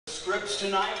scripts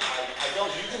tonight. I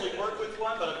don't usually work with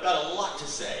one, but I've got a lot to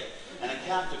say and a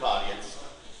captive audience,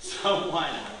 so why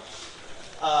not?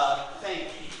 Thank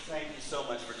you so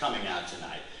much for coming out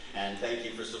tonight, and thank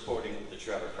you for supporting the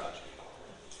Trevor Project.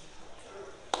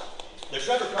 The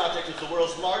Trevor Project is the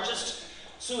world's largest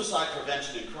suicide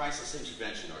prevention and crisis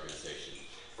intervention organization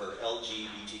for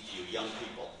LGBTQ young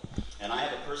people. And I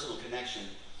have a personal connection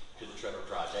to the Trevor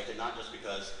Project, and not just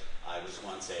because I was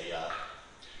once a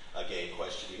gay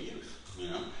questioning youth, you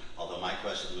know, although my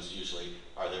question was usually,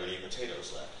 are there any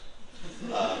potatoes left?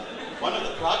 One of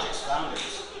the project's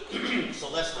founders,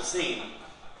 Celeste Lassine,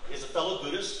 is a fellow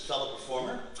Buddhist, fellow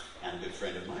performer, and a good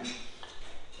friend of mine.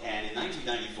 And in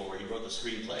 1994, he wrote the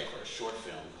screenplay for a short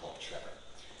film called Trevor.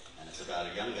 And it's about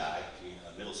a young guy,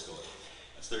 a middle schooler,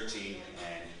 that's 13,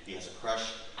 and he has a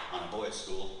crush on a boy at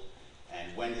school.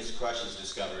 And when his crush is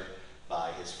discovered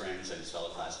by his friends and his fellow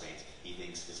classmates, he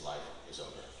thinks his life is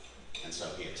over. And so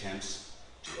he attempts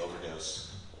to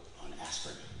overdose on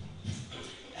aspirin.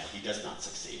 And he does not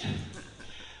succeed.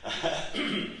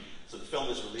 So the film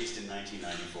was released in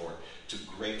 1994 to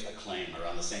great acclaim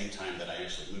around the same time that I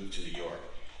actually moved to New York.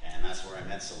 And that's where I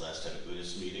met Celeste at a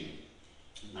Buddhist meeting.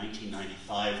 In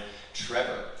 1995,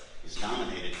 Trevor is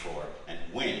nominated for and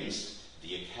wins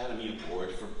the Academy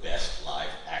Award for Best Live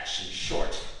Action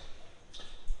Short.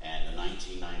 And in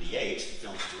 1998, the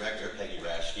film's director, Peggy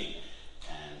Rashke,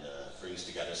 and brings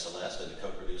together Celeste and the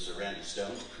co-producer Randy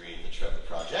Stone to create the Trevor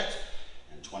Project.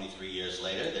 And 23 years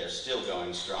later, they're still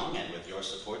going strong, and with your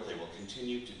support, they will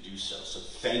continue to do so. So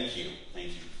thank you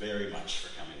very much for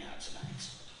coming out tonight.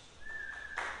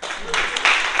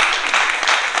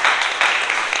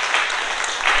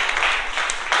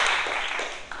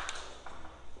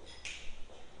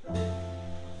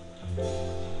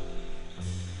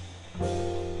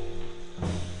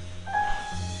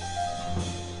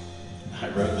 I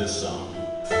wrote this song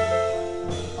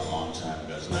a long time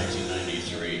ago. It was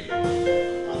 1993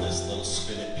 on this little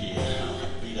spinet piano,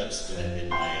 beat up spinet in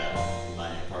my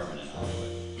apartment in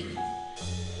Hollywood.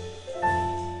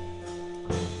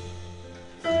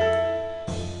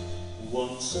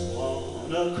 Once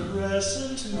upon a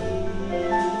crescent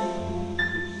moon,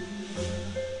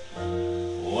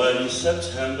 when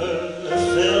September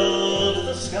filled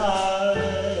the sky,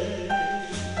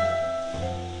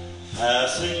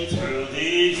 passing through the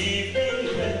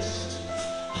evening mist,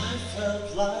 I felt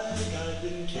like I'd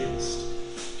been kissed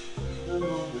the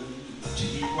moment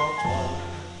he walked by.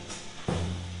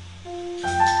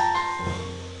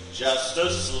 Just a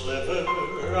sliver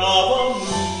of a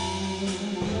moon,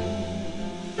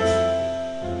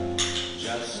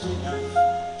 just enough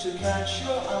to catch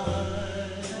your eye.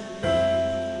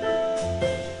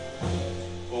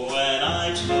 When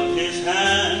I took his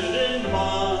hand in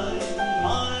mine,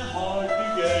 my heart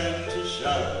began to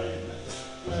shine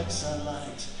like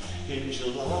sunlight in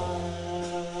July.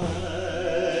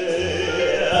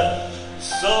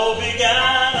 So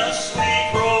began a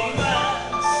sweet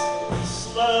romance,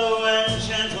 slow and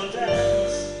gentle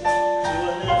dance to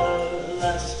an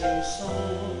everlasting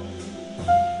song.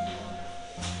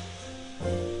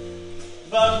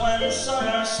 But when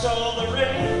summer stole the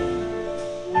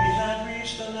rain, we had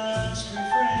reached the last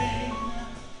refrain.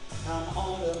 Come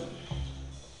autumn,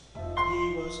 he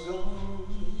was gone.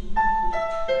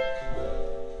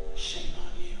 Shame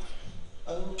on you,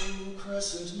 oh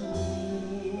crescent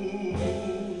moon,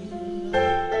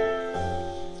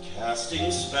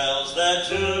 casting spells that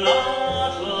do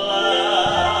not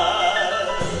last,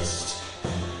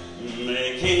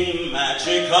 making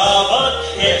magic of a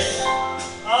kiss,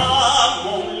 a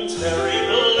momentary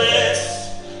bliss,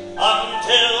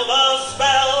 until the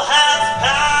spell has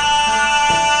passed.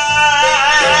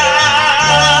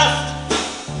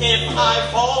 If I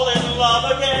fall in love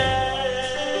again,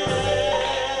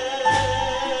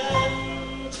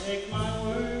 take my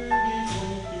word, it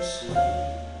won't be soon.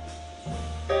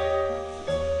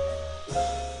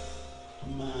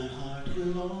 My heart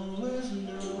will always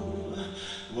know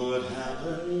what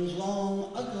happened long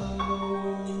ago.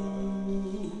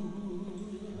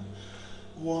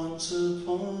 Once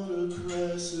upon a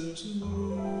crescent moon.